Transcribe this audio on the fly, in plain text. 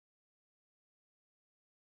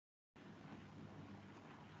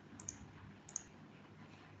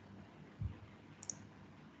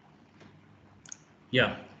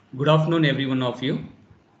Yeah, good afternoon, every one of you.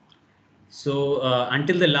 So,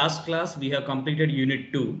 until the last class, we have completed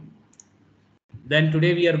Unit 2. Then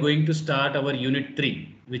today we are going to start our Unit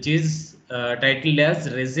 3, which is titled as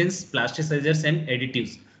Resins, Plasticizers and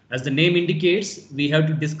Additives. As the name indicates, we have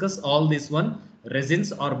to discuss all this one,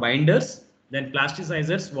 resins or binders, then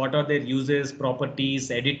plasticizers, what are their uses,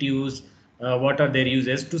 properties, additives, what are their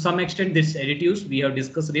uses. To some extent, these additives we have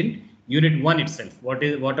discussed in Unit 1 itself. What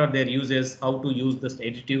are their uses, how to use the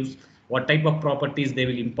additives, what type of properties they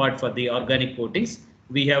will impart for the organic coatings.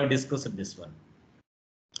 We have discussed this one.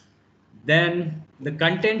 Then the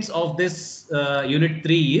contents of this unit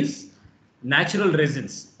 3 is natural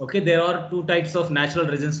resins. Okay, there are two types of natural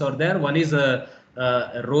resins are there. One is a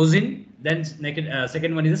rosin, then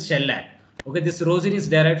second one is a shellac. Okay, this rosin is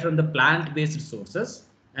derived from the plant based sources,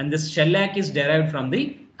 and this shellac is derived from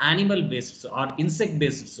the animal based or insect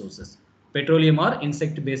based sources, petroleum or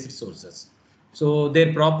insect based sources. So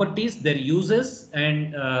their properties, their uses,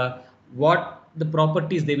 and what the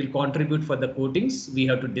properties they will contribute for the coatings, we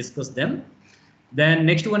have to discuss them. Then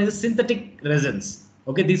next one is synthetic resins.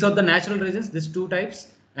 Okay, these are the natural resins, these two types,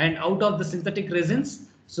 and out of the synthetic resins,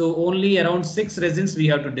 so only around 6 resins we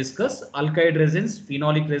have to discuss: alkyd resins,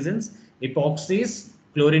 phenolic resins, epoxies,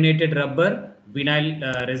 chlorinated rubber,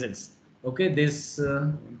 vinyl resins. Okay, this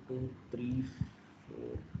 1, 2, 3,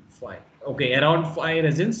 4, 5. Okay, around 5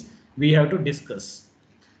 resins we have to discuss.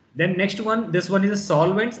 Then next one, this one is the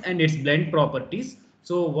solvents and its blend properties.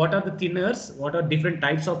 So what are the thinners? What are different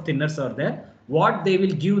types of thinners are there? What they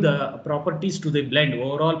will give the properties to the blend,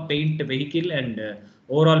 overall paint vehicle and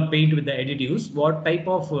overall paint with the additives. What type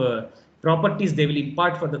of properties they will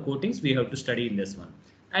impart for the coatings? We have to study in this one.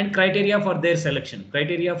 And criteria for their selection.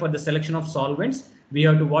 Criteria for the selection of solvents. We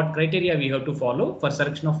have to what criteria we have to follow for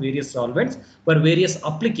selection of various solvents for various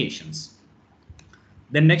applications.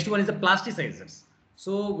 Then next one is the plasticizers.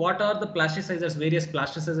 So what are the plasticizers? Various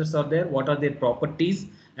plasticizers are there. What are their properties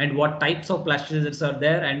and what types of plasticizers are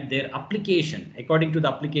there and their application? According to the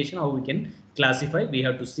application, how we can classify, we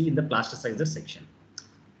have to see in the plasticizer section.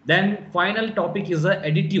 Then final topic is the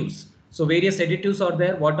additives. So various additives are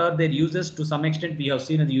there. What are their uses? To some extent, we have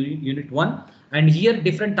seen in the unit 1. And here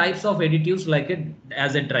different types of additives like it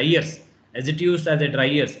as a dryers, additives as a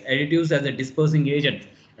dryers, additives as a dispersing agent,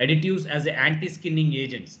 additives as a anti-skinning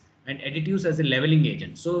agents, and additives as a leveling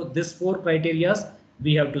agent. So this 4 criteria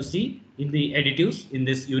we have to see in the additives in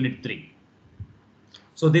this unit 3.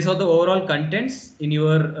 So these are the overall contents in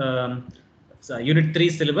your unit 3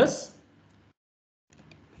 syllabus.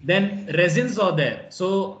 Then resins are there.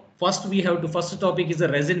 So first we have to, first topic is a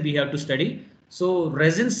resin we have to study. So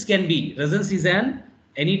resins is an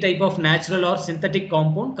any type of natural or synthetic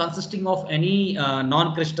compound consisting of any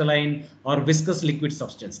non-crystalline or viscous liquid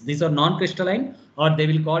substance. These are non-crystalline or they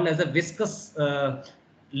will call as a viscous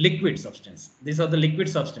liquid substance. These are the liquid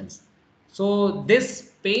substance. So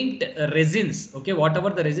this paint resins, okay, whatever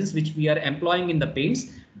the resins which we are employing in the paints,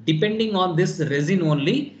 depending on this resin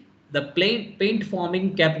only, the paint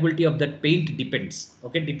forming capability of that paint depends.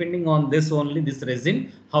 Okay, depending on this only, this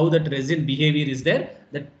resin, how that resin behavior is there,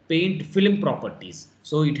 that paint film properties.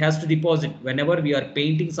 So it has to deposit whenever we are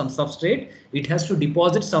painting some substrate, it has to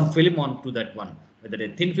deposit some film onto that one, whether a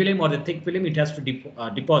thin film or a thick film, it has to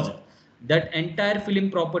deposit. That entire film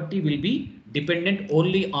property will be dependent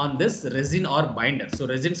only on this resin or binder. So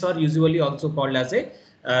resins are usually also called as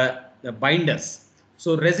binders.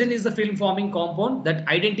 So resin is the film forming compound that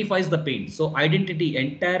identifies the paint. So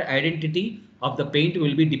entire identity of the paint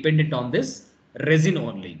will be dependent on this resin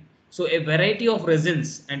only. So a variety of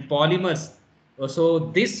resins and polymers. So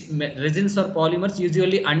these resins or polymers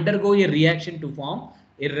usually undergo a reaction to form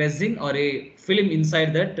a resin or a film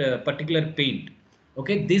inside that particular paint.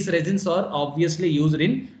 Okay, these resins are obviously used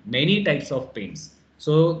in many types of paints.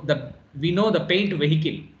 So we know the paint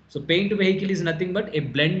vehicle. So paint vehicle is nothing but a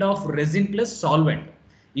blend of resin plus solvent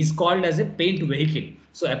is called as a paint vehicle.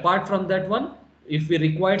 So apart from that one, if we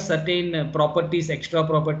require certain properties, extra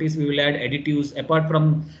properties, we will add additives. Apart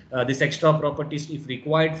from this extra properties, if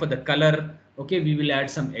required for the color, okay, we will add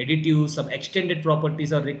some additives. Some extended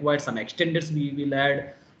properties are required, some extenders we will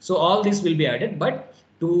add. So all this will be added, but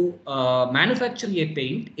to manufacture a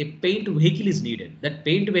paint vehicle is needed. That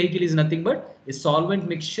paint vehicle is nothing but a solvent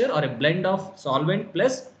mixture or a blend of solvent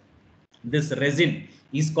plus this resin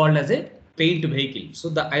is called as a paint vehicle. So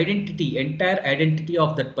the entire identity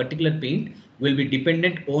of that particular paint will be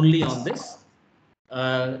dependent uh, only on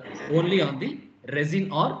the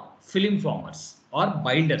resin or film formers or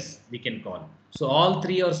binders we can call. So all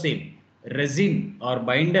three are same: resin or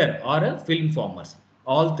binder or a film formers.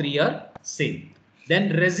 All three are same.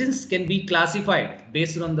 Then resins can be classified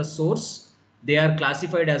based on the source. they are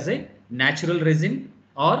classified as a natural resin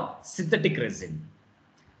or synthetic resin.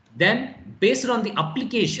 Then based on the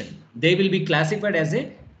application, they will be classified as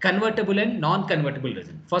a convertible and non-convertible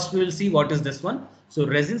resin. First, we will see what is this one. So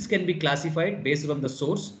resins can be classified based on the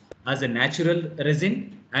source as a natural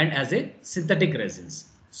resin and as a synthetic resins.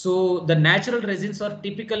 So the natural resins are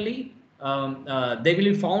typically they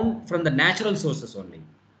will be found from the natural sources only.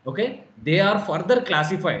 Okay, they are further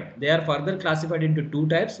classified. They are further classified into two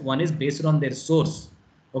types. One is based on their source.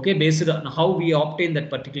 Okay, based on how we obtain that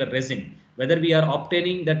particular resin, whether we are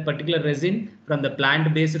obtaining that particular resin from the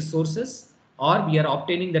plant based sources or we are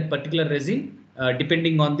obtaining that particular resin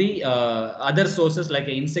depending on the other sources like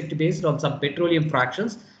insect based on some petroleum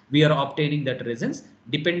fractions, we are obtaining that resins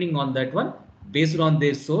depending on that one. Based on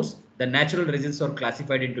their source, the natural resins are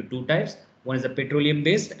classified into two types. One is a petroleum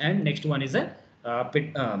based and next one is a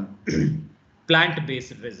plant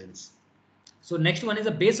based resins. So next one is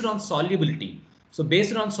a based on solubility. So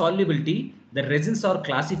based on solubility, the resins are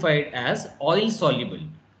classified as oil soluble.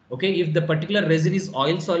 Okay, if the particular resin is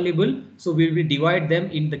oil soluble, so we will divide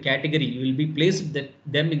them in the category. We will be placed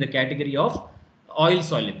them in the category of oil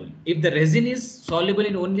soluble. If the resin is soluble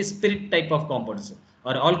in only spirit type of compounds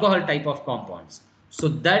or alcohol type of compounds, so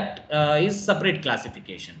that is separate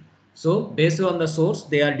classification. So based on the source,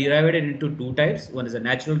 they are divided into two types. One is a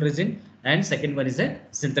natural resin and second one is a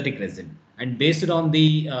synthetic resin. And based on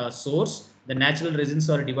the source, the natural resins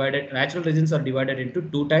are divided. Natural resins are divided into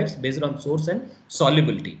two types based on source and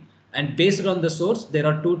solubility. And based on the source, there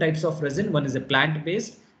are two types of resin. One is a plant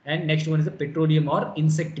based and next one is a petroleum or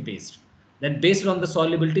insect based. Then based on the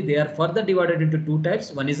solubility, they are further divided into two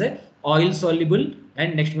types. One is a oil soluble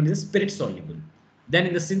and next one is a spirit soluble. Then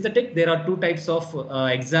in the synthetic, there are two types of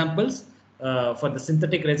examples for the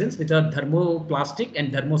synthetic resins, which are thermoplastic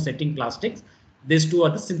and thermosetting plastics. These two are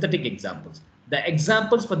the synthetic examples. The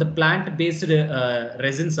examples for the plant-based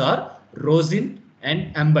resins are rosin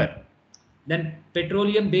and amber. Then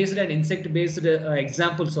petroleum-based and insect-based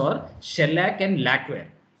examples are shellac and lacquer.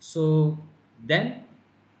 So then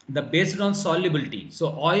the based on solubility.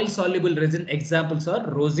 So oil soluble resin examples are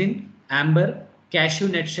rosin, amber, cashew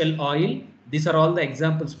nut shell oil. These are all the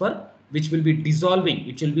examples for which will be dissolving,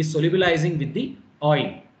 which will be solubilizing with the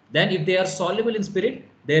oil. Then if they are soluble in spirit,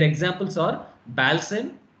 their examples are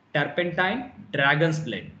balsam, turpentine, dragon's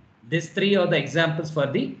blood. These three are the examples for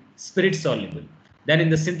the spirit soluble. Then in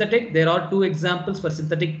the synthetic, there are two examples for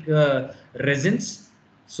synthetic resins.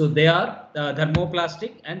 So they are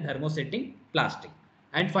thermoplastic and thermosetting plastic.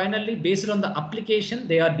 And finally, based on the application,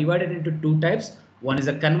 they are divided into two types. One is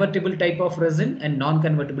a convertible type of resin and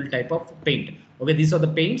non-convertible type of paint. Okay, these are the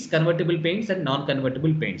paints, convertible paints and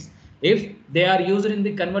non-convertible paints. If they are used in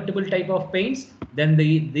the convertible type of paints, then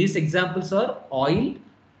these examples are oil,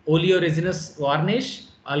 oleoresinous varnish,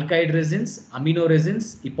 alkyd resins, amino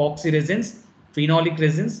resins, epoxy resins, phenolic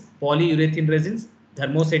resins, polyurethane resins,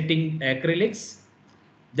 thermosetting acrylics.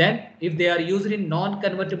 Then if they are used in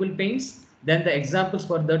non-convertible paints, then the examples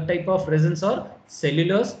for that type of resins are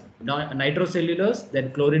cellulose, nitrocellulose,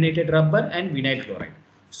 then chlorinated rubber and vinyl chloride.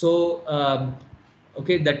 So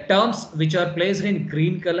okay, the terms which are placed in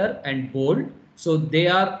green color and bold, so they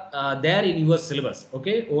are there in your syllabus.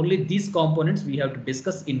 Okay, only these components we have to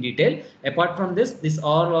discuss in detail. Apart from this, these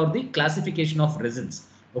all are the classification of resins.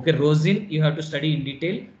 Okay, rosin you have to study in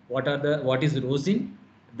detail. What is rosin?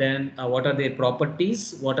 Then what are their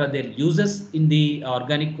properties, what are their uses in the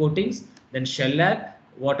organic coatings. Then shellac,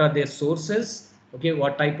 what are their sources, okay,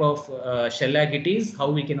 what type of shellac it is, how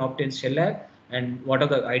we can obtain shellac, and what are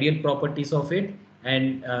the ideal properties of it,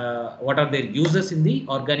 and what are their uses in the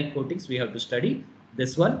organic coatings. We have to study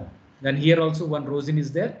this one. Then here also one rosin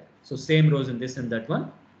is there, so same rosin, this and that one.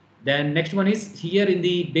 Then next one is here in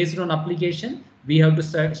the based on application, we have to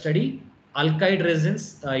study alkyd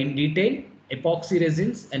resins in detail, epoxy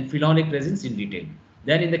resins and phenolic resins in detail.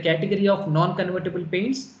 Then in the category of non-convertible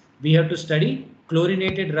paints, we have to study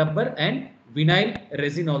chlorinated rubber and vinyl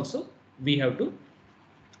resin also we have to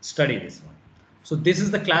study this one. So this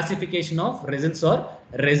is the classification of resins or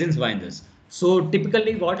resins binders. So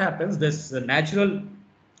typically what happens, this natural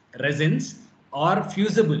resins are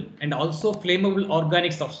fusible and also flammable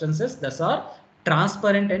organic substances that are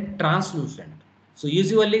transparent and translucent. So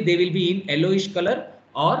usually they will be in yellowish color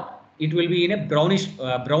or it will be in a brownish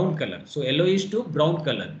brown color. So yellowish to brown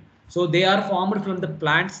color. So they are formed from the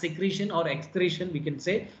plant secretion or excretion, we can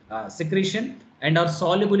say secretion, and are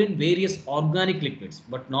soluble in various organic liquids,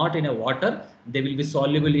 but not in a water. They will be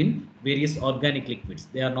soluble in various organic liquids.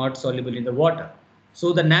 They are not soluble in the water.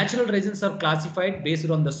 So the natural resins are classified based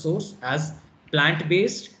on the source as plant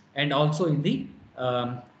based and also in the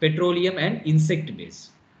petroleum and insect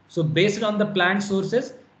based. So based on the plant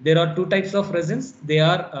sources, there are two types of resins. They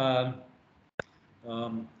are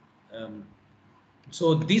um, um,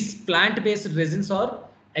 so these plant-based resins are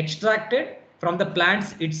extracted from the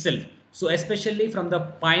plants itself. So especially from the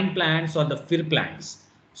pine plants or the fir plants.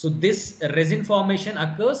 So this resin formation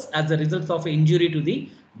occurs as a result of injury to the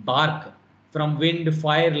bark from wind,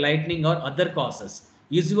 fire, lightning, or other causes.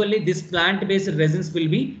 Usually, this plant-based resins will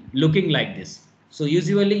be looking like this. So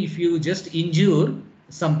usually, if you just injure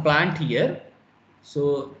some plant here,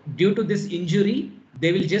 so due to this injury,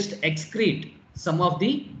 they will just excrete some of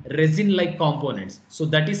the resin-like components. So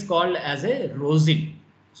that is called as a rosin.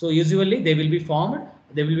 So usually they will be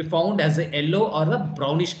found as a yellow or a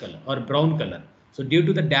brownish color or brown color. So due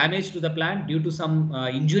to the damage to the plant, due to some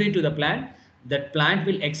injury to the plant, that plant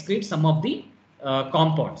will excrete some of the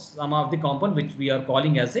some of the compound which we are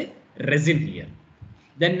calling as a resin here.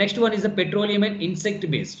 Then next one is the petroleum and insect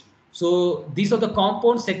based. So these are the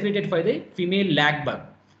compounds secreted by the female lag bug.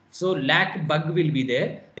 So lag bug will be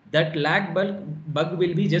there. That bug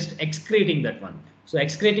will be just excreting that one. So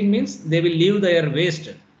excreting means they will leave their waste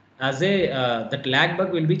as a that lag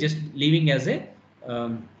bug will be just leaving as a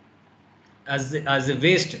um, as a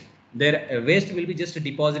waste. Their waste will be just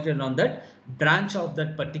deposited on that branch of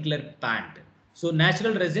that particular plant. So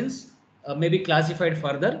natural resins may be classified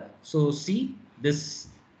further. So see this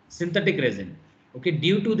synthetic resin, okay,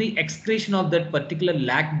 due to the excretion of that particular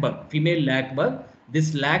lac bug, female lac bug,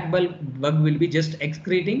 this bug will be just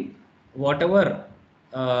excreting whatever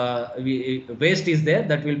waste is there,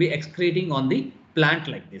 that will be excreting on the plant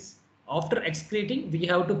like this. After excreting, we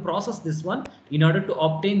have to process this one in order to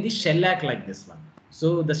obtain the shellac like this one.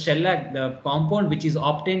 So the shellac, the compound which is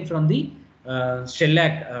obtained from the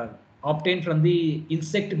shellac, obtained from the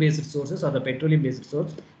insect based sources or the petroleum based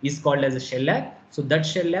source, is called as a shellac. So that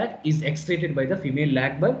shellac is excreted by the female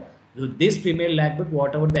lag bug. So this female lag bug,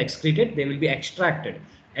 whatever they excreted, they will be extracted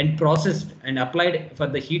and processed and applied for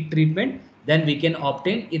the heat treatment. Then we can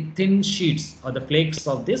obtain thin sheets or the flakes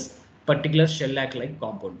of this particular shellac like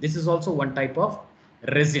compound. This is also one type of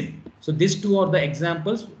resin. So these two are the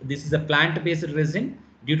examples. This is a plant based resin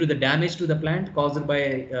due to the damage to the plant caused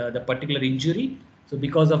by the particular injury. So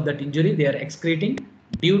because of that injury, they are excreting.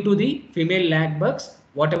 Due to the female lag bugs,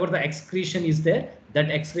 whatever the excretion is there, that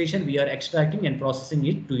excretion we are extracting and processing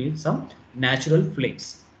it to eat some natural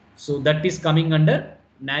flakes. So that is coming under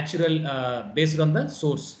natural based on the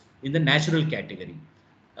source in the natural category.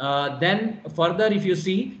 Then further, if you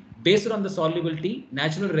see, based on the solubility,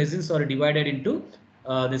 natural resins are divided into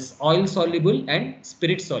this oil soluble and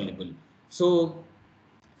spirit soluble. So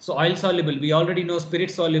oil soluble, we already know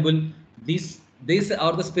spirit soluble. These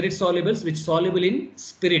are the spirit solubles which soluble in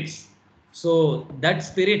spirits. So that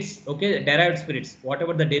spirits, okay, derived spirits,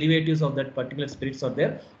 whatever the derivatives of that particular spirits are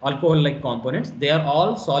there, alcohol like components, they are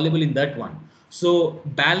all soluble in that one. So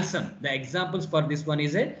balsam, the examples for this one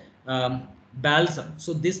is a balsam.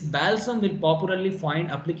 So this balsam will popularly find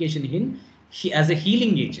application in as a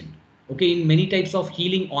healing agent. Okay, in many types of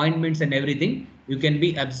healing ointments and everything, you can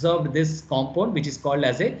be absorbed this compound which is called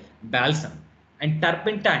as a balsam. And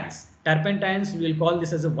turpentines we will call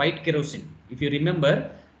this as a white kerosene. If you remember,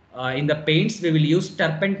 in the paints we will use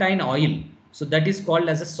turpentine oil. So that is called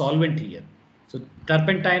as a solvent here. So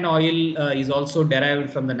turpentine oil is also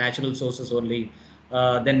derived from the natural sources only.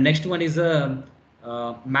 Then next one is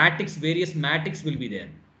matics. Various matics will be there.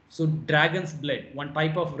 So dragon's blood, one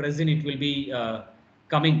type of resin, it will be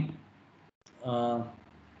coming. Uh,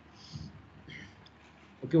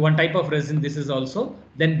 okay, one type of resin this is also.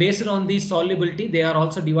 Then based on the solubility, they are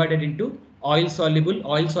also divided into oil soluble.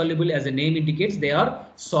 Oil soluble, as the name indicates, they are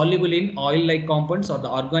soluble in oil like compounds or the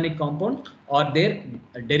organic compound or their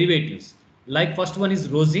derivatives. Like first one is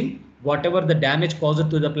rosin. Whatever the damage caused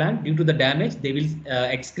to the plant, due to the damage, they will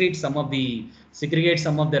excrete some of the, segregate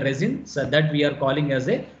some of the resin. So that we are calling as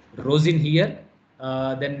a rosin here.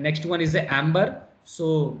 Then next one is the amber.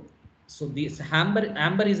 So this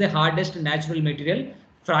amber is a hardest natural material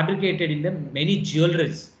fabricated in the many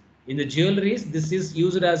jewelries. In the jewelries, this is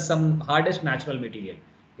used as some hardest natural material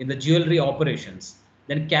in the jewelry operations.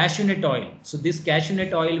 Then cashew nut oil. So this cashew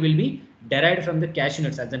nut oil will be derived from the cashew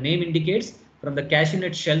nuts. As the name indicates, from the cashew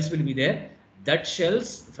nut shells will be there. That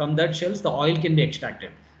shells, from that shells, the oil can be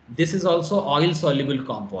extracted. This is also oil soluble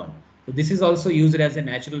compound. So this is also used as a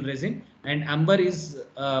natural resin, and amber is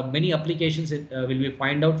many applications will be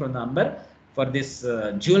find out from the amber for this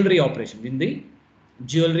jewelry operation, in the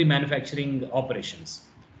jewelry manufacturing operations.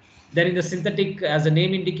 Then in the synthetic, as the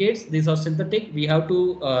name indicates, these are synthetic. We have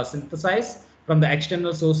to synthesize from the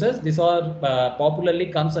external sources. These are popularly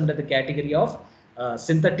comes under the category of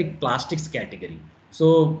synthetic plastics category.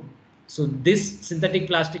 So So this synthetic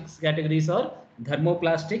plastics categories are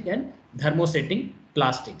thermoplastic and thermosetting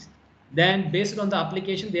plastics. Then based on the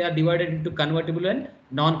application, they are divided into convertible and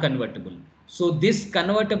non-convertible. So this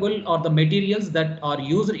convertible are the materials that are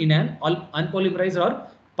used in an unpolymerized or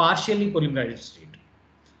partially polymerized state.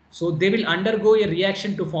 So they will undergo a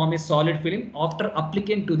reaction to form a solid film after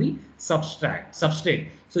applying to the substrate.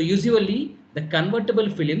 So usually the convertible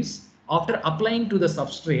films, after applying to the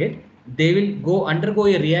substrate, they will go undergo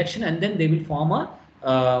a reaction and then they will form a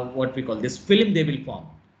what we call this film. They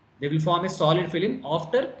will form a solid film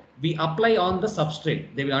after we apply on the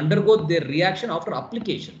substrate. They will undergo their reaction after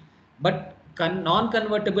application. But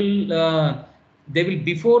non-convertible, they will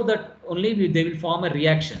before that only they will form a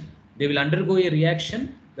reaction. They will undergo a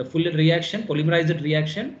reaction, the full reaction, polymerized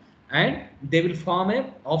reaction, and they will form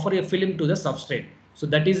a offer a film to the substrate. So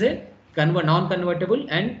that is a non-convertible,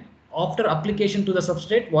 and after application to the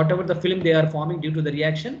substrate, whatever the film they are forming due to the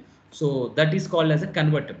reaction, so that is called as a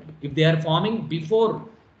convertible. If they are forming before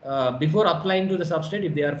applying to the substrate,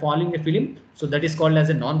 if they are forming a film, so that is called as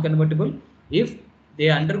a non-convertible. If they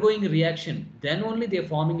are undergoing reaction, then only they are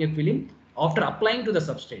forming a film after applying to the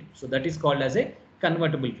substrate, so that is called as a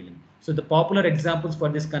convertible film. So the popular examples for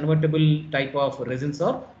this convertible type of resins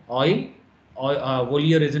are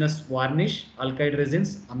oleoresinous varnish, alkyd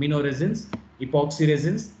resins, amino resins, epoxy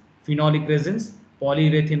resins, phenolic resins,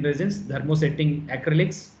 polyurethane resins, thermosetting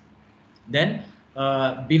acrylics. Then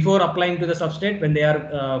before applying to the substrate, when they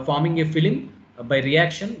are forming a film by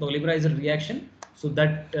reaction, polymerized reaction, so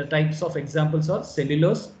that types of examples are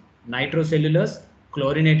cellulose, nitrocellulose,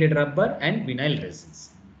 chlorinated rubber, and vinyl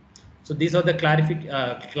resins. So these are the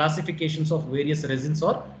classifications of various resins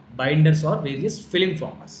or binders or various film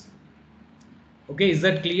formers. Okay, is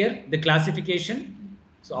that clear? The classification.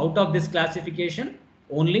 So out of this classification,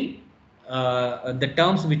 only the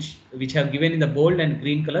terms which have given in the bold and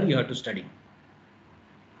green color you have to study.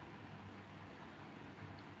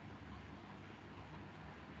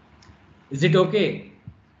 Is it okay?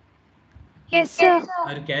 Yes, sir.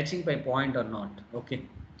 Are you catching my point or not? Okay.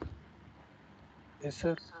 Yes,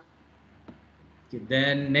 sir. Okay,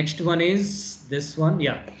 then next one is this one.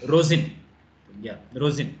 Yeah, rosin. Yeah,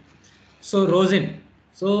 rosin. So rosin.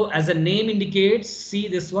 So as the name indicates, see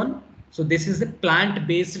this one. So this is a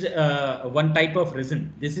plant-based one type of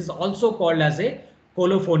resin. This is also called as a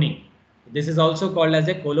colophony. This is also called as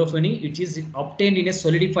a colophony, which is obtained in a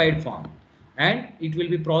solidified form, and it will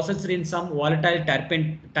be processed in some volatile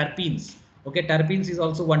terpenes. Okay, terpenes is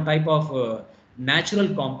also one type of natural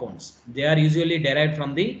compounds. They are usually derived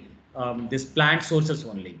from the this plant sources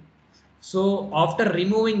only. So after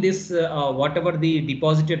removing this, whatever the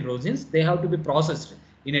deposited rosins, they have to be processed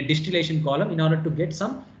in a distillation column in order to get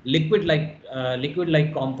some liquid like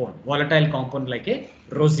compound, volatile compound like a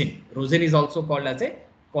rosin. Rosin is also called as a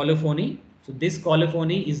colophony. So this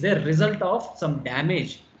colophony is the result of some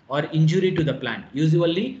damage or injury to the plant,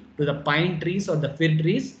 usually to the pine trees or the fir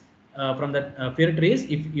trees. From the fir trees,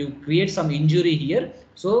 if you create some injury here,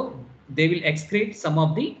 so they will excrete some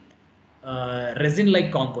of the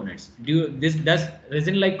resin-like components. Does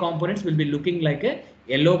resin-like components will be looking like a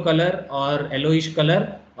yellow color or yellowish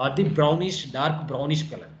color or the brownish, dark brownish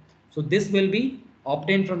color. So this will be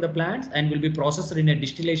obtained from the plants and will be processed in a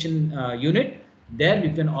distillation unit. There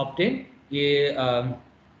you can obtain a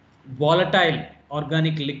volatile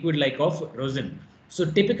organic liquid like of rosin. So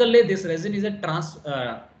typically this resin is a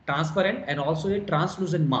transparent and also a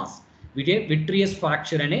translucent mass with a vitreous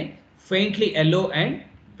fracture and a faintly yellow and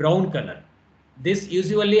brown color. This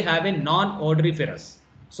usually have a non-odoriferous,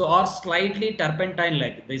 so or slightly turpentine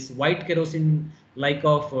like this white kerosene like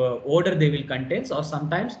of odor they will contain, or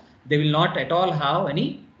sometimes they will not at all have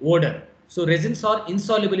any odor. So resins are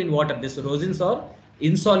insoluble in water. These resins are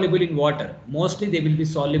insoluble in water. Mostly they will be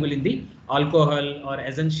soluble in the alcohol or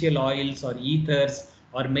essential oils or ethers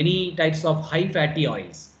or many types of high fatty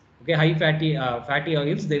oils. Okay, high fatty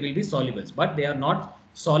oils, they will be soluble, but they are not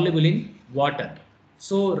soluble in water.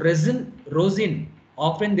 So rosin,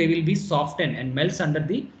 often they will be softened and melts under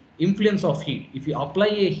the influence of heat. If you apply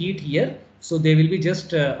a heat here, so they will be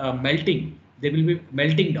just melting. They will be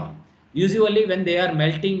melting down. Usually when they are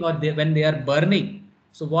melting or when they are burning,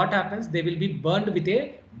 so what happens? They will be burned with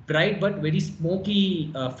a bright but very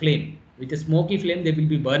smoky flame. With a smoky flame, they will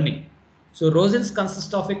be burning. So rosins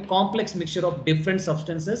consist of a complex mixture of different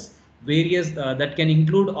substances, various that can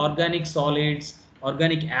include organic solids,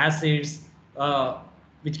 organic acids,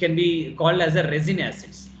 which can be called as a resin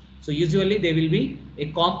acids. So usually they will be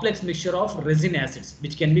a complex mixture of resin acids,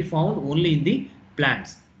 which can be found only in the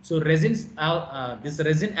plants. So resins, these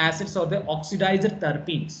resin acids are the oxidized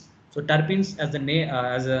terpenes. So terpenes, as the name,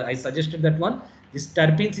 I suggested that one, This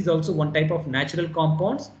terpenes is also one type of natural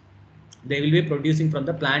compounds they will be producing from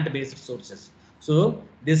the plant based sources. So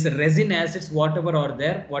this resin acids whatever are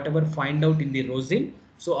there, whatever find out in the rosin,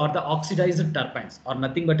 so are the oxidized terpenes or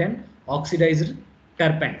nothing but an oxidized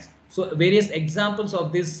terpenes. So various examples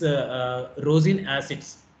of this rosin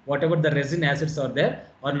acids, whatever the resin acids are there,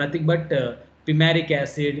 are nothing but pimeric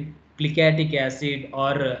acid, plicatic acid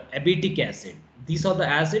or abitic acid. These are the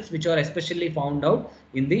acids which are especially found out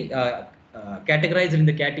in the categorized in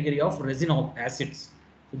the category of resin of acids.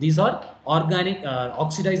 So these are organic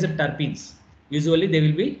oxidized terpenes. Usually they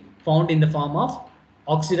will be found in the form of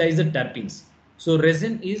oxidized terpenes. So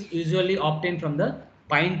resin is usually obtained from the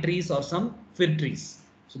pine trees or some fir trees.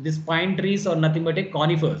 So these pine trees are nothing but a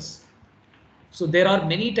conifers. So there are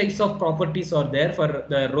many types of properties are there for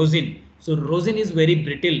the rosin. So rosin is very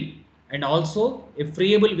brittle and also a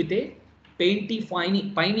friable with a painty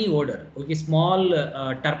piney odor. Okay, small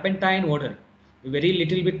turpentine odor. A very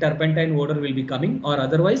little bit turpentine odor will be coming, or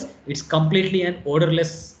otherwise it's completely an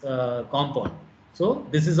odorless compound. So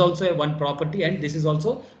this is also a one property, and this is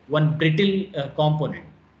also one brittle component.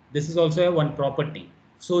 This is also a one property.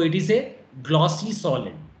 So it is a glossy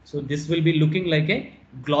solid. So this will be looking like a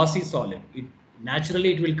glossy solid. It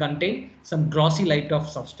naturally it will contain some glossy light of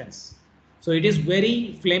substance. So it is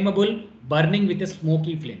very flammable, burning with a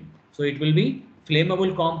smoky flame. So it will be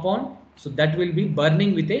flammable compound. So that will be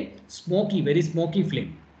burning with a smoky, very smoky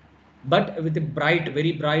flame, but with a bright,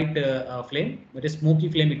 very bright flame, but a smoky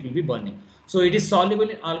flame it will be burning. So it is soluble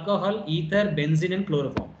in alcohol, ether, benzene and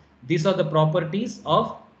chloroform. These are the properties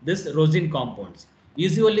of this rosin compounds.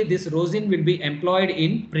 Usually this rosin will be employed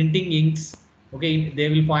in printing inks. Okay, they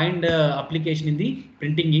will find application in the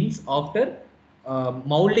printing inks after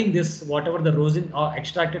molding this, whatever the rosin are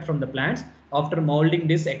extracted from the plants, after molding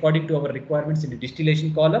this according to our requirements in the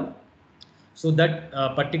distillation column. So that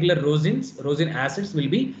particular rosin acids will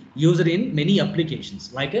be used in many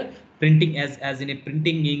applications like a printing, as in a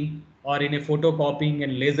printing ink or in a photocopying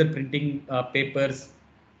and laser printing papers,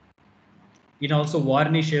 in also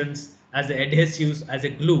varnishes, as adhesives, as a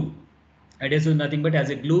glue. Adhesive nothing but as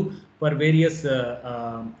a glue for various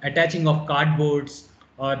attaching of cardboards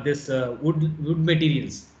or this wood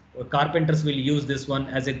materials. Carpenters will use this one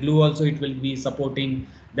as a glue also, it will be supporting.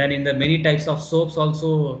 Then in the many types of soaps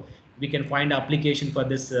also we can find application for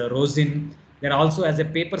this rosin. Then also as a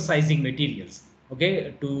paper sizing materials.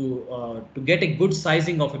 Okay, to get a good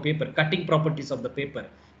sizing of a paper, cutting properties of the paper,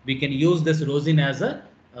 we can use this rosin as a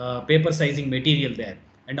paper sizing material there.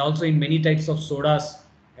 And also in many types of sodas,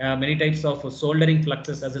 many types of soldering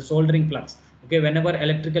fluxes, as a soldering flux. Okay, whenever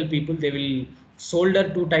electrical people they will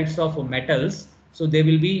solder two types of metals, so they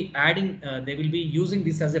will be adding, they will be using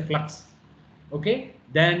this as a flux. Okay,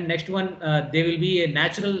 then next one, they will be a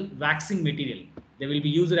natural waxing material. They will be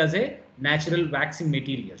used as a natural waxing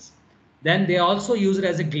materials. Then they also use it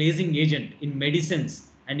as a glazing agent in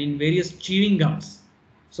medicines and in various chewing gums.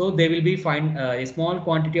 So they will be find a small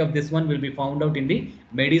quantity of this one will be found out in the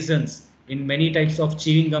medicines, in many types of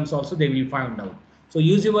chewing gums also they will find out. So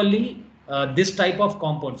usually this type of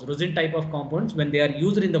compounds, rosin type of compounds, when they are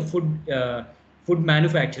used in the food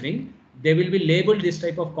manufacturing, they will be labeled this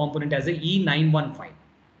type of component as a E915.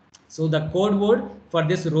 So the code word for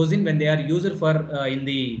this rosin when they are used for in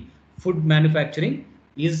the food manufacturing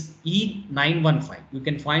is E915. You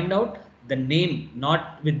can find out the name,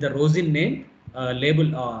 not with the rosin name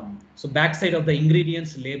label. So backside of the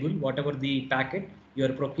ingredients label, whatever the packet you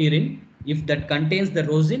are procuring, if that contains the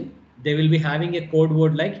rosin, they will be having a code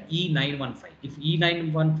word like E915. If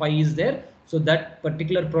E915 is there, so that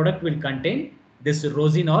particular product will contain this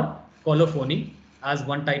rosin or colophony as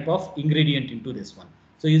one type of ingredient into this one.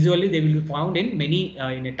 So usually they will be found in many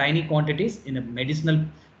in a tiny quantities in a medicinal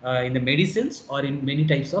in the medicines or in many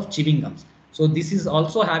types of chewing gums. So this is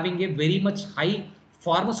also having a very much high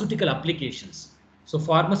pharmaceutical applications. So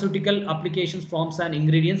pharmaceutical applications forms an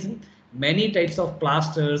ingredients in many types of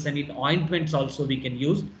plasters, and in ointments also we can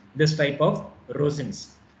use this type of rosins.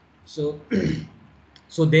 So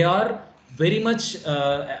so they are very much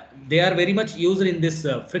used in this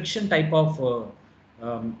friction type of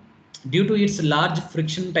due to its large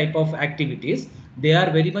friction type of activities, they are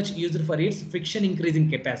very much used for its friction increasing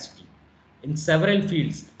capacity in several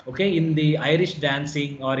fields. Okay, in the Irish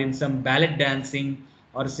dancing or in some ballet dancing,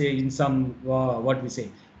 or say in some what we say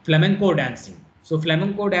flamenco dancing. So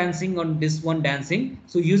flamenco dancing, on this one dancing,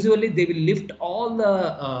 so usually they will lift all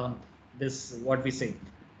the this what we say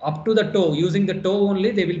up to the toe, using the toe only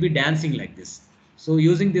they will be dancing like this. So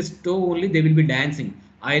using this toe only they will be dancing,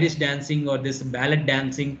 Irish dancing or this ballet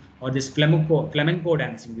dancing or this flamenco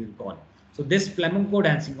dancing we will call. So this flamenco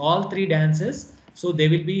dancing, all three dances So they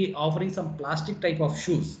will be offering some plastic type of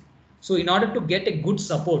shoes. So in order to get a good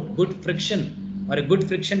support, good friction or a good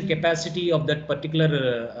friction capacity of that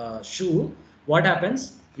particular shoe, what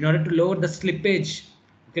happens in order to lower the slippage,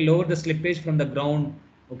 okay, lower the slippage from the ground,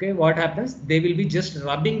 okay, what happens, they will be just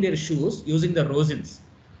rubbing their shoes using the resins,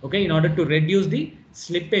 okay, in order to reduce the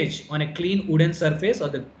slippage on a clean wooden surface or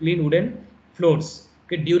the clean wooden floors,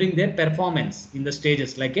 okay, during their performance in the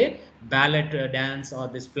stages like a ballet dance or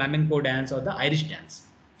this flamenco dance or the Irish dance.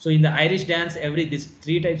 So in the Irish dance, every these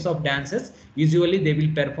three types of dances, usually they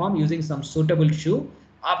will perform using some suitable shoe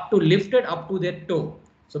up to lifted up to their toe.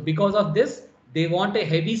 So because of this, they want a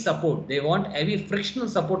heavy support. They want heavy frictional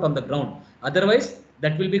support on the ground. Otherwise,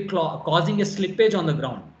 that will be causing a slippage on the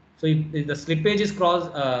ground. So if the slippage is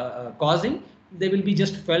causing, they will be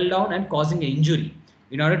just fell down and causing an injury.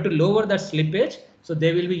 In order to lower that slippage, so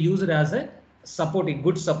they will be used as a support, a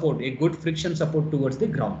good friction support towards the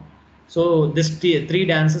ground. So this three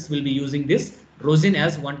dances will be using this rosin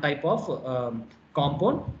as one type of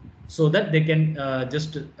compound, so that they can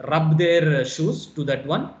just rub their shoes to that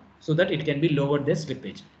one, so that it can be lowered their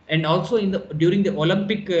slippage. And also in the during the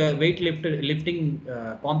Olympic lifting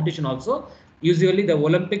competition also, usually the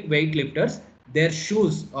Olympic weightlifters, their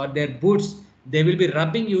shoes or their boots, they will be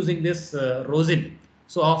rubbing using this rosin.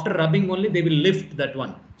 So after rubbing only they will lift that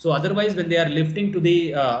one. So otherwise when they are lifting to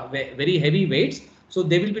the very heavy weights, so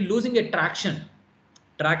they will be losing a traction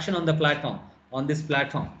on the platform, on this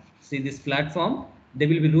platform. See this platform, they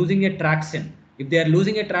will be losing a traction. If they are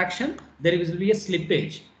losing a traction, there will be a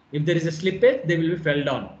slippage. If there is a slippage, they will be fell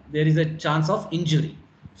down, there is a chance of injury.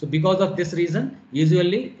 So because of this reason,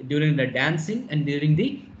 usually during the dancing and during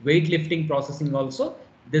the weightlifting processing also,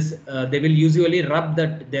 this they will usually rub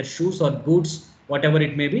that their shoes or boots, whatever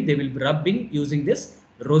it may be, they will be rubbing using this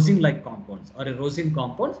rosin like compounds or a rosin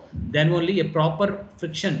compounds. Then only a proper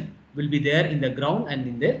friction will be there in the ground and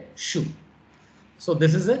in their shoe. So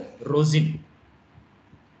this is a rosin.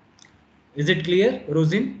 Is it clear,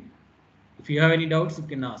 rosin? If you have any doubts, you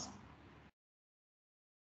can ask.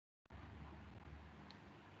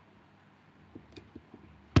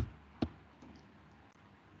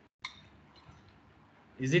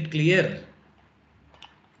 Is it clear?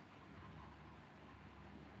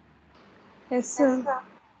 Yes, sir.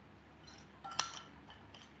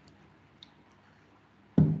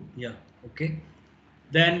 Yeah, okay.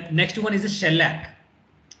 Then next one is a shellac.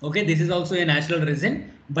 Okay, this is also a natural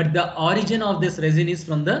resin, but the origin of this resin is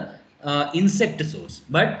from the insect source.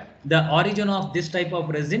 But the origin of this type of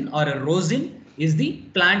resin or a rosin is the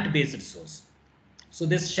plant-based source. So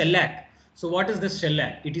this shellac. So what is this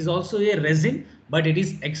shellac? It is also a resin, but it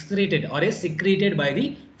is excreted or is secreted by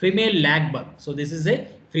the female lag bug. So this is a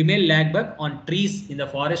female lag bug on trees in the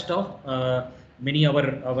forest of many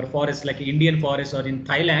our forests like Indian forest or in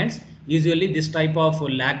Thailand. Usually this type of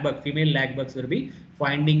lag bug, female lag bugs will be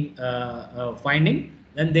finding.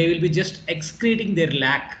 Then they will be just excreting their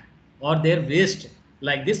lac or their waste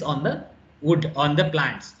like this on the wood, on the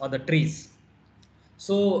plants or the trees.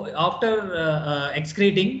 So after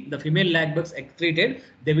excreting, the female lagbugs excreted,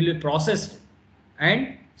 they will be processed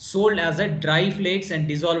and sold as a dry flakes and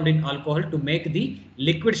dissolved in alcohol to make the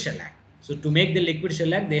liquid shellac. So to make the liquid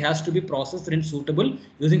shellac, they has to be processed in suitable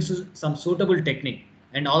using some suitable technique,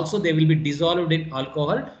 and also they will be dissolved in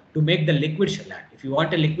alcohol to make the liquid shellac. If you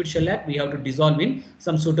want a liquid shellac, we have to dissolve in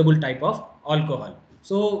some suitable type of alcohol.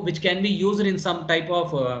 So which can be used in some type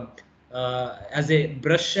of as a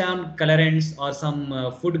brush on colorants or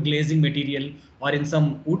some food glazing material, or in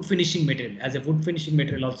some wood finishing material. As a wood finishing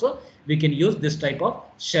material also, we can use this type of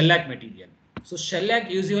shellac material. So shellac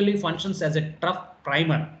usually functions as a tough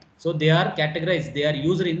primer. So they are categorized, they are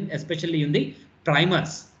used in especially in the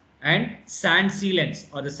primers and sand sealants,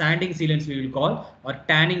 or the sanding sealants we will call, or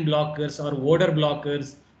tanning blockers or odor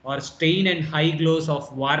blockers, or stain and high gloss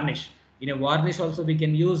of varnish. In a varnish also we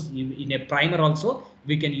can use, in a primer also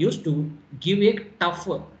we can use to give a tough,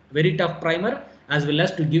 very tough primer, as well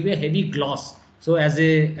as to give a heavy gloss. So as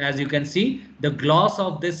you can see, the gloss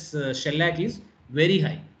of this shellac is very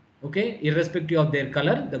high. Okay, irrespective of their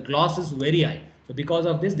color, the gloss is very high. So because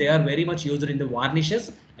of this, they are very much used in the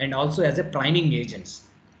varnishes and also as a priming agents.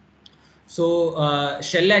 So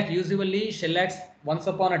shellacs once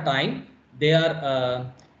upon a time, they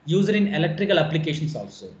are used in electrical applications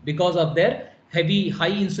also because of their heavy, high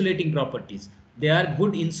insulating properties. They are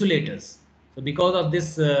good insulators. So because of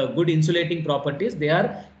this good insulating properties, they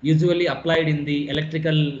are usually applied in the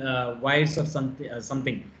electrical wires or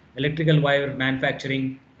something, electrical wire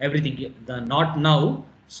manufacturing, everything. Not now.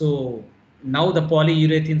 So now the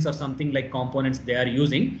polyurethanes or something like components they are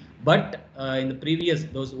using, but in the previous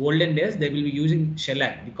those olden days they will be using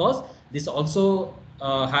shellac, because this also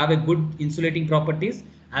have a good insulating properties,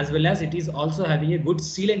 as well as it is also having a good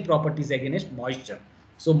sealant properties against moisture.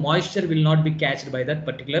 So moisture will not be catched by that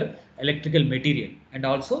particular electrical material, and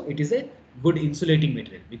also it is a good insulating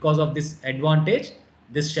material. Because of this advantage,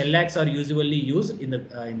 this shellacs are usually used in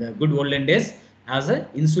the good olden days as a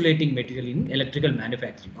insulating material in electrical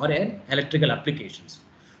manufacturing or in electrical applications.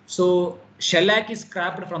 So shellac is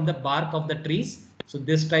scraped from the bark of the trees. So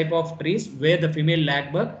this type of trees where the female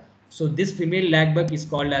lagbug. So this female lagbug is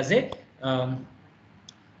called as a um,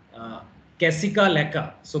 uh, Cassica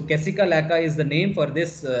lacca. So Cassica lacca is the name for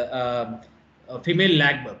this female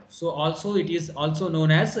lagbug. So also it is also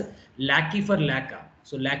known as Laccifer lacca.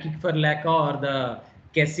 So Laccifer lacca or the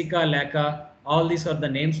Cassica lacca, all these are the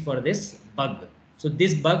names for this bug. So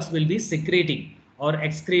these bugs will be secreting or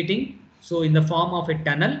excreting. So in the form of a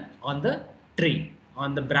tunnel on the tree,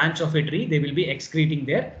 on the branch of a tree, they will be excreting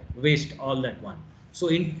their waste, all that one. So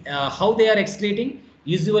in how they are excreting?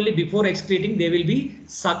 Usually before excreting, they will be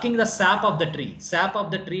sucking the sap of the tree. Sap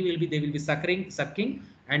of the tree will be, they will be sucking,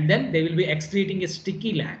 and then they will be excreting a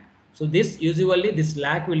sticky lac. So this usually this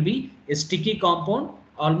lac will be a sticky compound.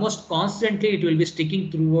 Almost constantly it will be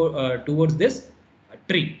sticking through towards this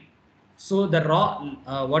tree. So the raw,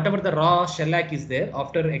 whatever the raw shellac is there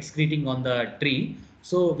after excreting on the tree,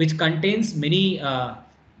 so which contains many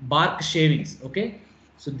bark shavings. Okay,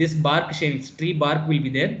 so this bark shavings, tree bark will be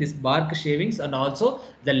there. This bark shavings and also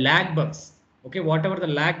the lag bugs. Okay, whatever the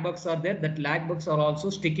lag bugs are there, that lag bugs are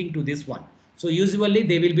also sticking to this one. So usually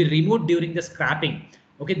they will be removed during the scrapping.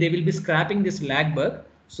 Okay, they will be scrapping this lag bug.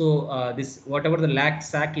 So this whatever the lag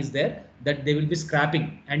sac is there, that they will be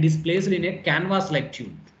scrapping and is placed in a canvas like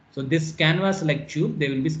tube. So this canvas like tube they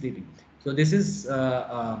will be scraping. So this is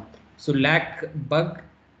so lag bug,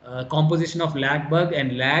 composition of lag bug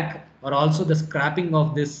and lag, or also the scrapping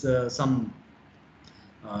of this some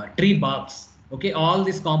tree barks. Okay, all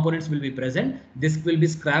these components will be present. This will be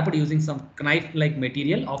scrapped using some knife like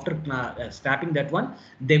material. After scrapping that one,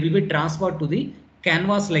 they will be transferred to the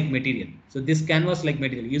canvas like material. So this canvas like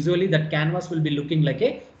material, usually that canvas will be looking like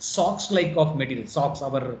a socks like of material, socks,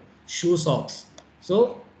 our shoe socks.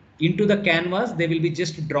 So into the canvas they will be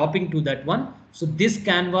just dropping to that one. So this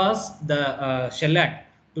canvas, the shellac,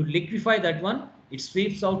 to liquefy that one, it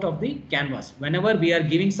sweeps out of the canvas whenever we are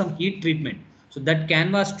giving some heat treatment. So that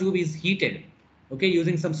canvas tube is heated, okay,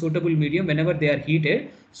 using some suitable medium. Whenever they are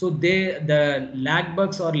heated, so the lag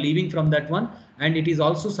bugs are leaving from that one, and it is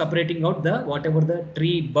also separating out the whatever the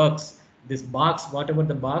tree bugs, this barks, whatever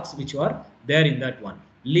the barks which are there in that one,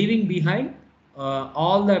 leaving behind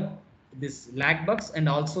all the this lag bugs and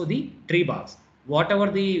also the tree bugs. Whatever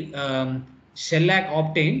the shellac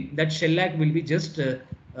obtained, that shellac will be just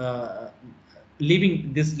uh,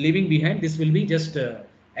 leaving behind. This will be just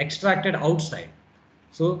extracted outside.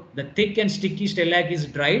 So the thick and sticky shellac is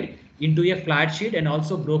dried into a flat sheet and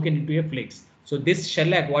also broken into a flakes. So this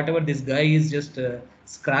shellac, whatever this guy is just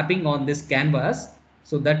scrapping on this canvas,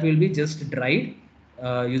 so that will be just dried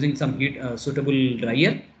using some heat suitable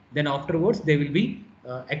dryer. Then afterwards they will be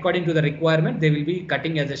according to the requirement, they will be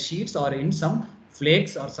cutting as a sheets or in some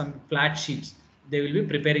flakes or some flat sheets. They will be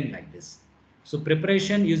preparing like this. So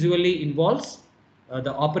preparation usually involves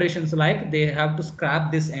the operations like they have to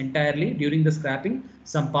scrap this entirely. During the scrapping,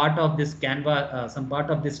 some part of this canvas, some part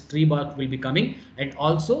of this tree bark will be coming, and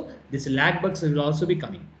also this lag bugs will also be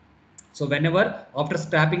coming. So whenever after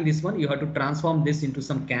scrapping this one, you have to transform this into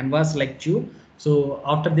some canvas like tube. So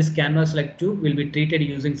after this canvas like tube will be treated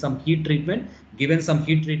using some heat treatment, given some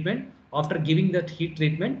heat treatment. After giving that heat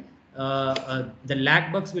treatment, the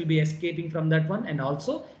lag bugs will be escaping from that one, and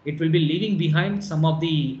also it will be leaving behind some of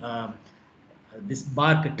the this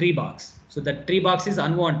bark, tree barks. So the tree barks is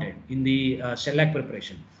unwanted in the shellac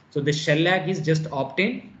preparation. So the shellac is just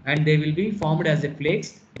obtained and they will be formed as a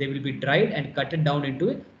flakes. They will be dried and cut it down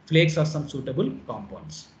into flakes or some suitable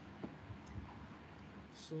compounds.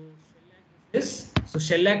 So shellac is this. So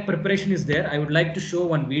shellac preparation is there. I would like to show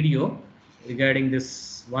one video regarding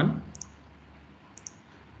this one.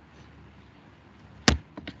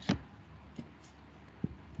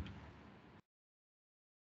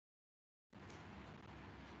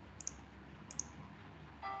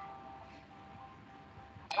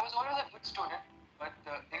 I was always a good student, but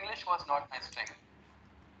English was not my strength.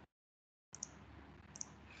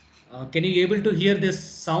 Can you able to hear this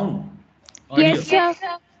sound audio? Yes,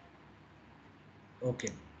 sir. Okay.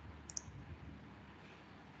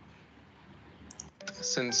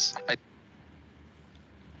 Since I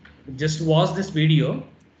Just watch this video.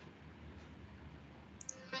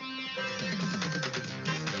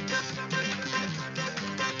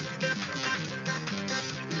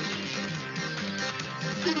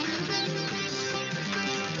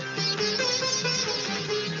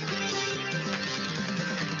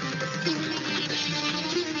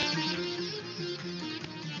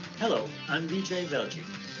 I'm Vijay Velji.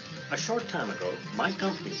 A short time ago, my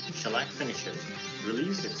company, Shellac Finishes,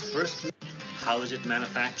 released its first. How is it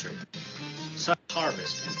manufactured? Such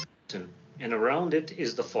harvest and around it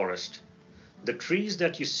is the forest. The trees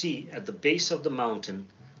that you see at the base of the mountain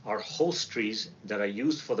are host trees that are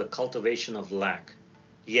used for the cultivation of lac.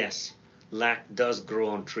 Yes, lac does grow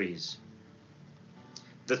on trees.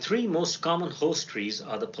 The three most common host trees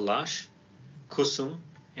are the palash, kusum,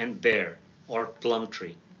 and bear or plum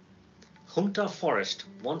tree. Humta Forest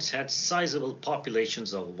once had sizable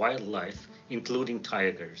populations of wildlife, including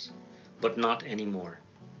tigers, but not anymore.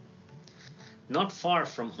 Not far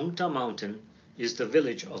from Humta Mountain is the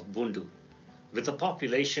village of Bundu, with a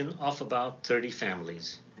population of about 30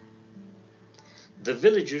 families. The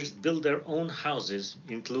villagers build their own houses,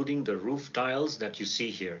 including the roof tiles that you see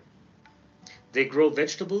here. They grow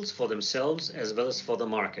vegetables for themselves as well as for the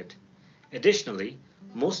market. Additionally,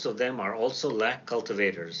 most of them are also lac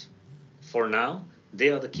cultivators. For now, they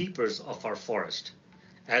are the keepers of our forest.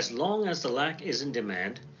 As long as the lac is in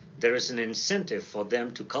demand, there is an incentive for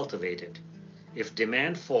them to cultivate it. If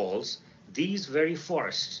demand falls, these very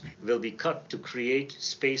forests will be cut to create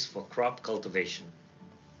space for crop cultivation.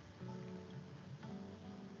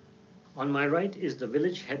 On my right is the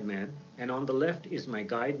village headman, and on the left is my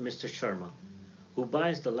guide, Mr. Sharma, who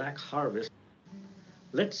buys the lac harvest.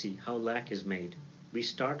 Let's see how lac is made. We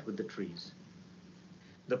start with the trees.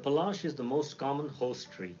 The palash is the most common host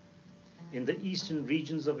tree. In the eastern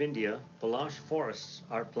regions of India, palash forests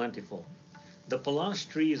are plentiful. The palash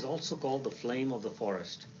tree is also called the flame of the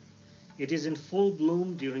forest. It is in full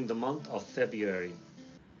bloom during the month of February.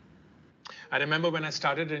 I remember when I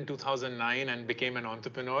started in 2009 and became an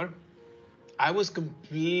entrepreneur, I was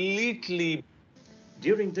completely.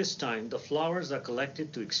 During this time, the flowers are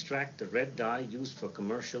collected to extract the red dye used for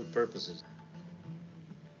commercial purposes.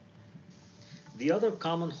 The other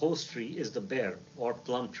common host tree is the bear or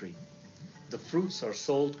plum tree. The fruits are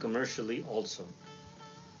sold commercially also.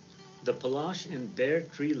 The palash and bear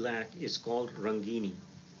tree lac is called rangini.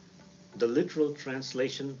 The literal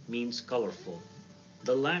translation means colorful.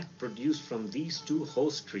 The lac produced from these two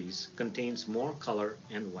host trees contains more color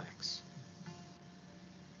and wax.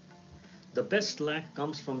 The best lac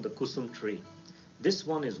comes from the kusum tree. This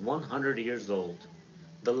one is 100 years old.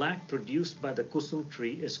 The lac produced by the kusum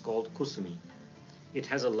tree is called kusumi. It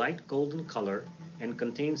has a light golden color and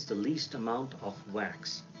contains the least amount of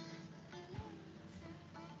wax.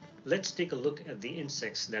 Let's take a look at the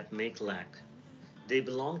insects that make lac. They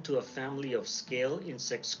belong to a family of scale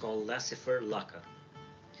insects called Laccifer lacca.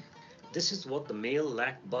 This is what the male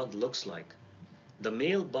lac bug looks like. The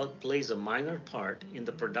male bug plays a minor part in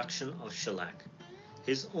the production of shellac.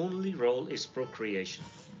 His only role is procreation.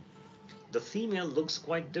 The female looks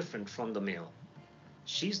quite different from the male.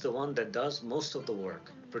 She's the one that does most of the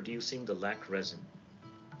work, producing the lac resin.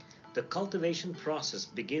 The cultivation process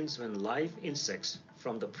begins when live insects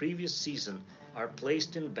from the previous season are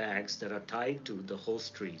placed in bags that are tied to the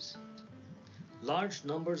host trees. Large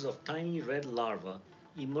numbers of tiny red larvae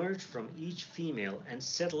emerge from each female and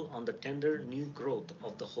settle on the tender new growth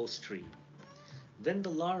of the host tree. When the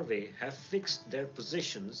larvae have fixed their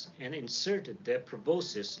positions and inserted their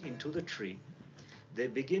proboscis into the tree, they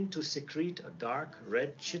begin to secrete a dark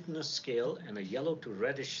red chitinous scale and a yellow to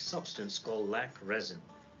reddish substance called lac resin.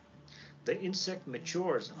 The insect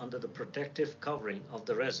matures under the protective covering of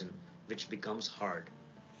the resin, which becomes hard.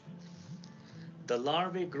 The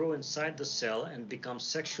larvae grow inside the cell and become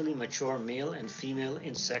sexually mature male and female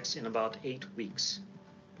insects in about 8 weeks.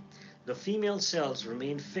 The female cells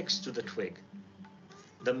remain fixed to the twig.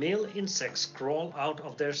 The male insects crawl out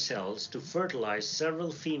of their cells to fertilize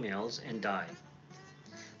several females and die.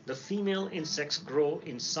 The female insects grow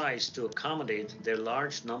in size to accommodate their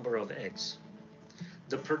large number of eggs.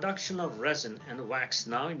 The production of resin and wax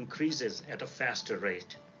now increases at a faster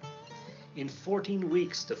rate. In 14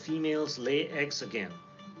 weeks, the females lay eggs again.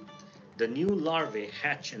 The new larvae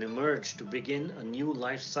hatch and emerge to begin a new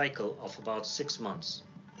life cycle of about 6 months.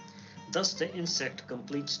 Thus, the insect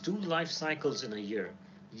completes 2 life cycles in a year,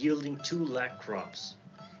 yielding 2 lac crops.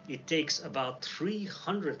 It takes about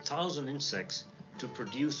 300,000 insects to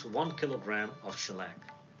produce 1 kilogram of shellac.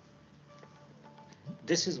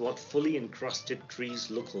 This is what fully encrusted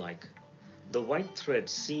trees look like. The white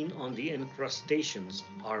threads seen on the encrustations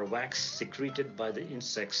are wax secreted by the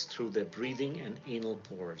insects through their breathing and anal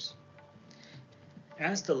pores.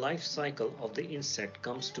 As the life cycle of the insect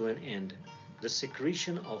comes to an end, the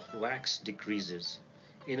secretion of wax decreases.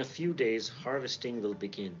 In a few days, harvesting will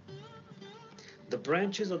begin. The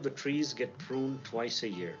branches of the trees get pruned twice a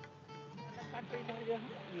year.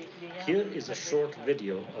 Here is a short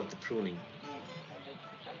video of the pruning.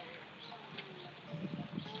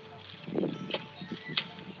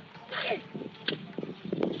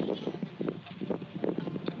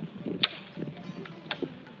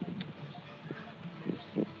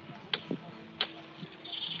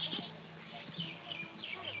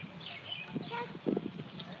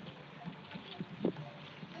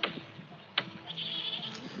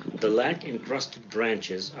 The lac-encrusted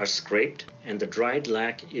branches are scraped and the dried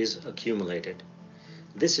lac is accumulated.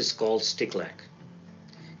 This is called stick lac.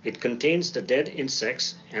 It contains the dead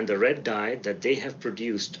insects and the red dye that they have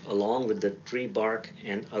produced along with the tree bark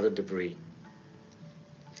and other debris.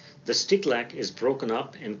 The stick lac is broken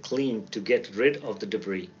up and cleaned to get rid of the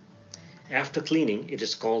debris. After cleaning, it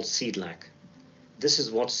is called seed lac. This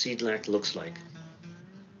is what seed lac looks like.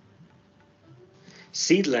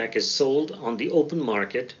 Seed lac is sold on the open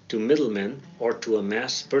market to middlemen or to a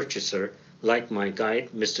mass purchaser like my guide,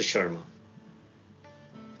 Mr. Sharma.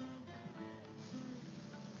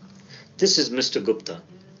 This is Mr. Gupta,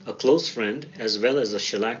 a close friend as well as a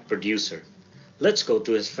shellac producer. Let's go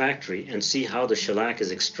to his factory and see how the shellac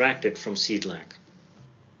is extracted from seed lac.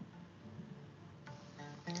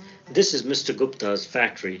 This is Mr. Gupta's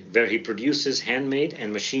factory where he produces handmade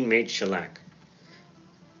and machine-made shellac.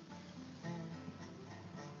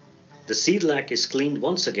 The seed lac is cleaned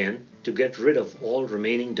once again to get rid of all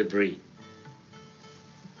remaining debris.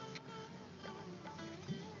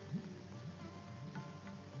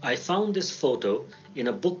 I found this photo in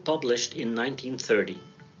a book published in 1930.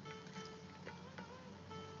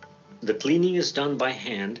 The cleaning is done by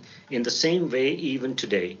hand in the same way even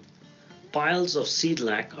today. Piles of seed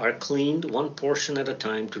lac are cleaned one portion at a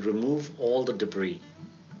time to remove all the debris.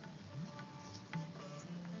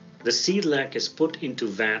 The seed lac is put into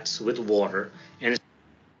vats with water and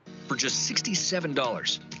For just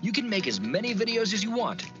 $67, you can make as many videos as you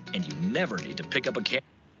want, and you never need to pick up a camera.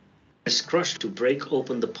 is crushed to break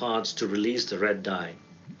open the pods to release the red dye.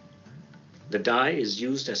 The dye is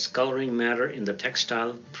used as coloring matter in the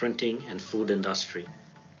textile, printing, and food industry.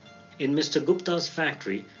 In Mr. Gupta's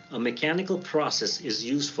factory, a mechanical process is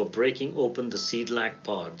used for breaking open the seed lac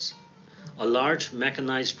pods. A large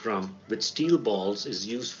mechanized drum with steel balls is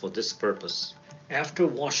used for this purpose. After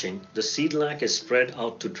washing, the seed lac is spread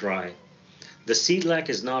out to dry. The seed lac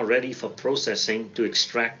is now ready for processing to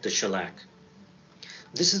extract the shellac.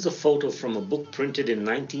 This is a photo from a book printed in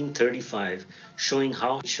 1935 showing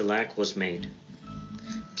how shellac was made.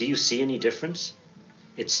 Do you see any difference?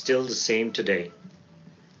 It's still the same today.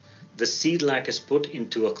 The seed lac is put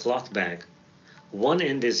into a cloth bag. One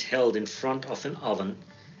end is held in front of an oven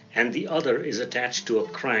and the other is attached to a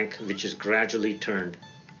crank which is gradually turned.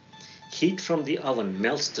 Heat from the oven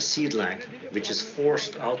melts the seed lac, which is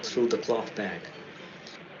forced out through the cloth bag.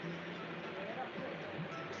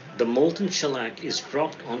 The molten shellac is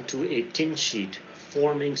dropped onto a tin sheet,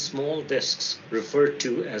 forming small discs referred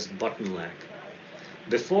to as button lac.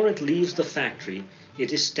 Before it leaves the factory,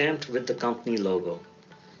 it is stamped with the company logo.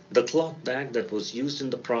 The cloth bag that was used in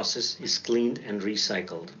the process is cleaned and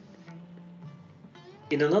recycled.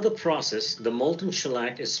 In another process, the molten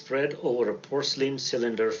shellac is spread over a porcelain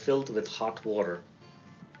cylinder filled with hot water.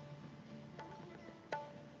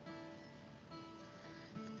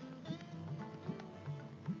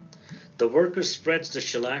 The worker spreads the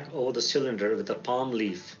shellac over the cylinder with a palm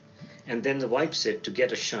leaf and then wipes it to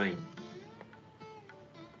get a shine.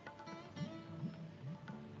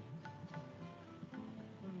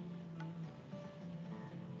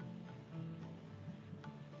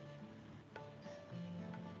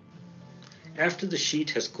 After the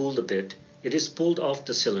sheet has cooled a bit, it is pulled off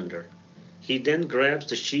the cylinder. He then grabs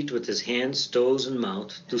the sheet with his hands, toes, and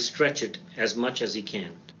mouth to stretch it as much as he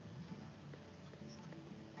can.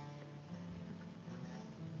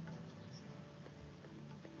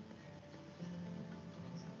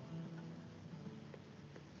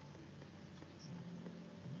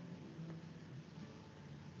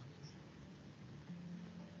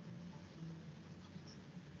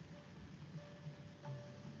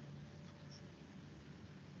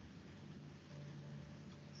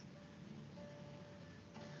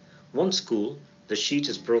 Once cool, the sheet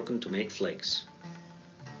is broken to make flakes.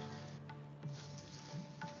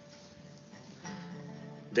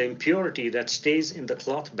 The impurity that stays in the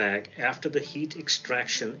cloth bag after the heat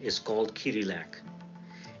extraction is called kirilac.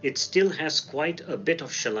 It still has quite a bit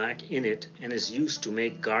of shellac in it and is used to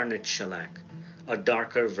make garnet shellac, a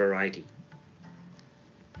darker variety.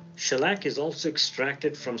 Shellac is also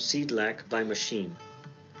extracted from seed lac by machine.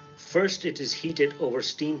 First it is heated over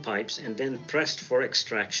steam pipes and then pressed for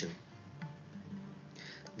extraction.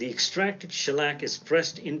 The extracted shellac is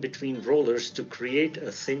pressed in between rollers to create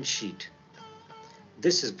a thin sheet.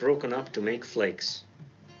 This is broken up to make flakes.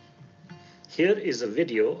 Here is a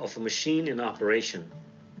video of a machine in operation.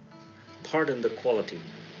 Pardon the quality.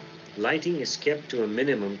 Lighting is kept to a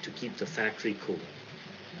minimum to keep the factory cool.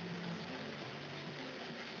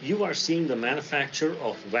 You are seeing the manufacture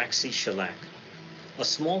of waxy shellac. A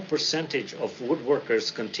small percentage of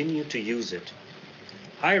woodworkers continue to use it.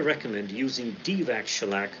 I recommend using de-waxed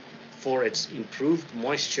shellac for its improved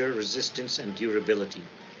moisture resistance and durability.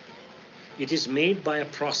 It is made by a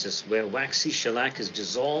process where waxy shellac is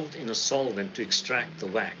dissolved in a solvent to extract the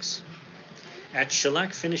wax. At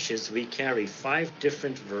Shellac Finishes, we carry 5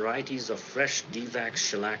 different varieties of fresh dewaxed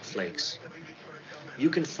shellac flakes. You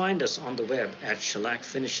can find us on the web at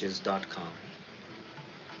shellacfinishes.com.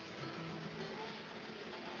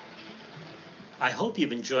 I hope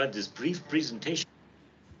you've enjoyed this brief presentation.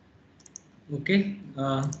 Okay.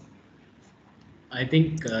 I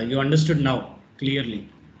think you understood now clearly.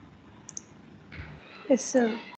 Yes, sir.